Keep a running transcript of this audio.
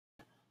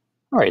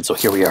All right, so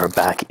here we are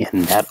back in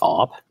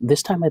NetOp.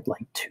 This time I'd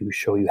like to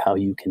show you how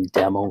you can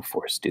demo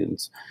for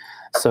students.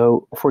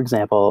 So for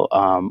example,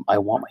 I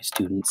want my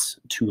students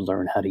to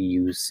learn how to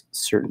use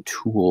certain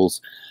tools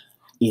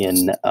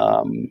in,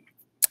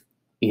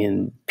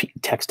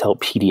 Texthelp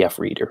PDF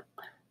Reader.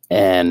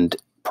 And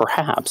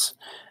perhaps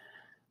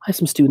I have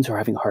some students who are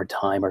having a hard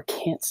time or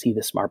can't see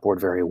the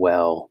smartboard very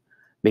well.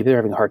 Maybe they're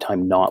having a hard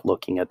time not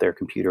looking at their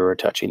computer or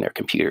touching their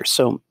computer.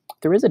 So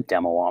there is a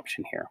demo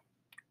option here.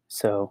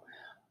 So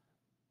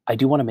I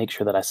do want to make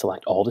sure that I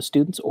select all the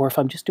students, or if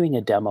I'm just doing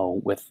a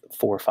demo with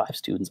 4 or 5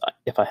 students,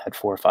 if I had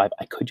 4 or 5,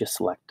 I could just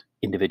select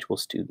individual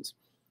students.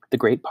 The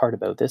great part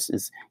about this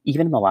is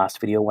even in the last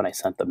video when I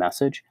sent the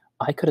message,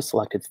 I could have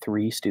selected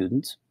 3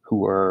 students who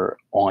were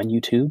on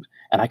YouTube,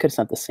 and I could have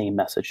sent the same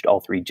message to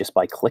all 3 just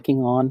by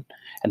clicking on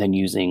and then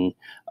using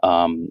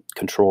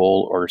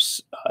Control or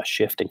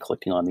Shift and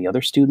clicking on the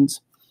other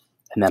students.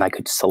 And then I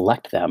could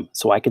select them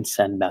so I can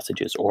send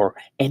messages, or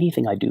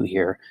anything I do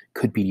here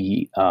could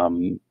be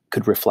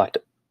could reflect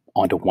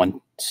onto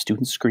 1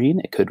 student screen.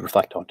 It could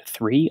reflect onto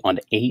 3,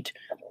 onto 8,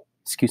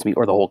 excuse me,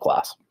 or the whole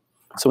class.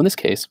 So in this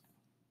case,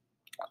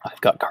 I've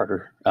got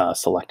Carter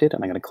selected,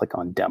 and I'm going to click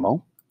on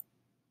Demo.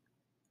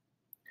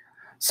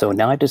 So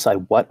now I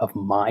decide what of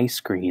my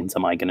screens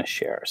am I going to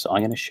share. So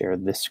I'm going to share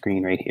this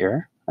screen right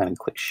here. I'm going to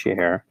click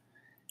Share,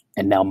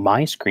 and now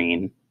my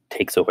screen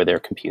takes over their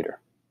computer.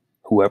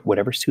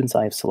 Whatever students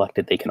I have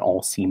selected, they can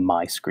all see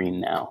my screen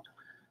now.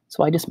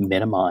 So I just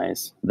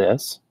minimize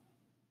this.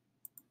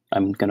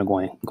 I'm going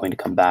to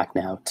come back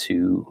now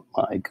to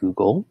my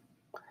Google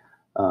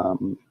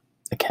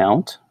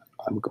account.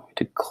 I'm going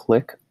to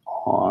click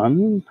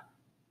on,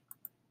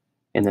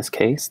 in this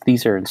case,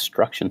 these are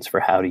instructions for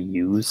how to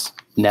use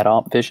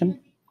NetOp Vision.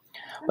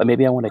 But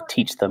maybe I want to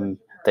teach them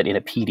that in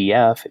a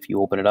PDF, if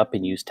you open it up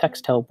and use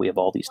Texthelp, we have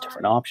all these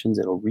different options.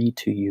 It'll read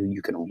to you.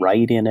 You can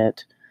write in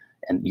it,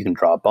 and you can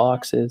draw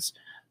boxes.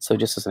 So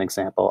just as an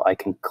example, I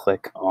can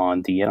click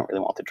on I don't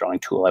really want the drawing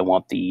tool, I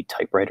want the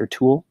typewriter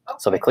tool.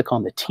 So if I click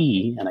on the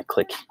T and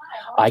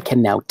I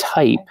can now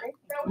type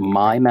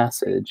my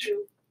message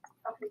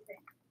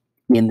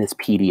in this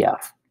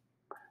PDF.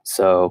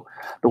 So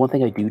the one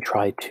thing I do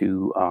try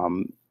to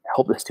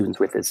help the students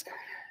with is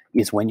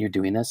when you're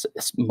doing this,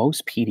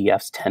 most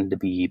PDFs tend to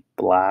be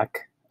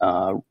black,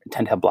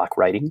 tend to have black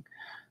writing.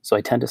 So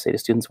I tend to say to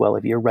students, well,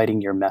 if you're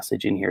writing your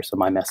message in here, so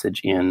my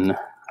message in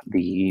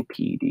the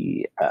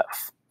PDF,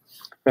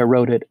 if I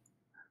wrote it,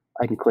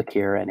 I can click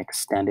here and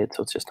extend it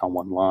so it's just on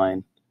 1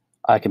 line.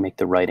 I can make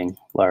the writing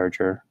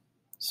larger,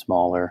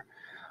 smaller.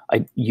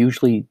 I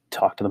usually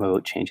talk to them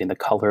about changing the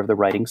color of the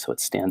writing so it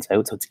stands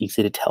out, so it's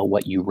easy to tell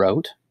what you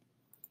wrote.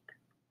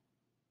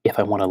 If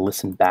I want to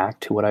listen back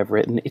to what I've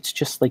written, it's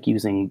just like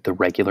using the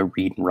regular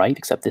read and write,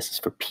 except this is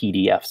for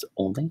PDFs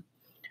only.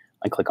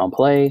 I click on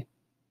play,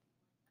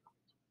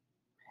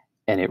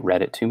 and it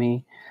read it to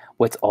me.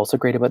 What's also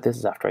great about this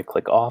is after I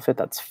click off it,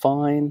 that's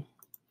fine.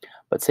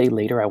 But say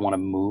later I want to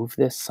move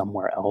this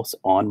somewhere else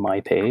on my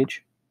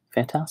page,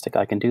 fantastic,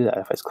 I can do that.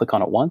 If I just click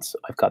on it once,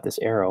 I've got this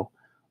arrow.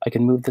 I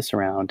can move this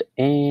around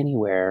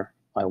anywhere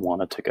I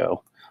want it to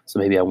go. So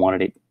maybe I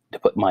wanted it to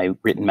put my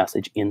written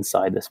message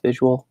inside this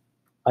visual.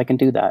 I can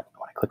do that.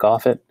 When I click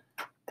off it,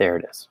 there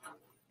it is.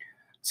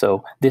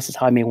 So this is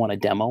how I may want to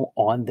demo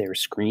on their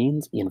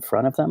screens in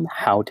front of them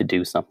how to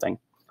do something.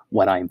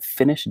 When I'm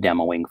finished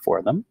demoing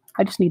for them,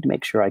 I just need to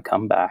make sure I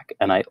come back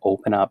and I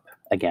open up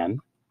again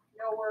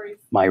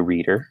my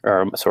reader,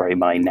 or sorry,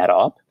 my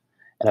NetOp.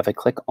 And if I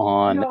click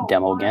on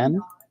demo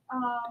again,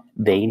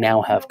 they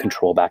now have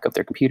control back of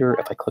their computer.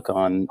 If I click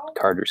on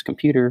Carter's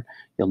computer,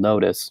 you'll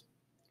notice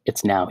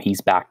it's now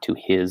he's back to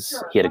he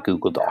had a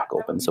Google Doc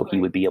open, so he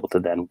would be able to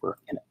then work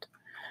in it.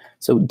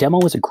 So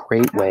demo is a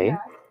great way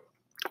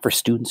for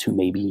students who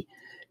maybe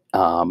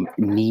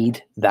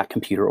need that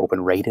computer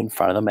open right in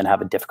front of them and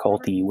have a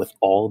difficulty with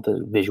all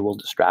the visual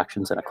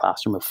distractions in a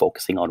classroom of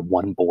focusing on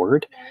one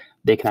board.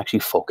 They can actually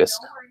focus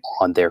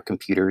on their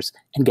computers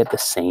and get the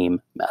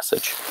same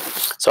message.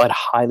 So I'd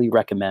highly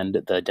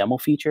recommend the demo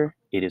feature.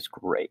 It is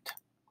great.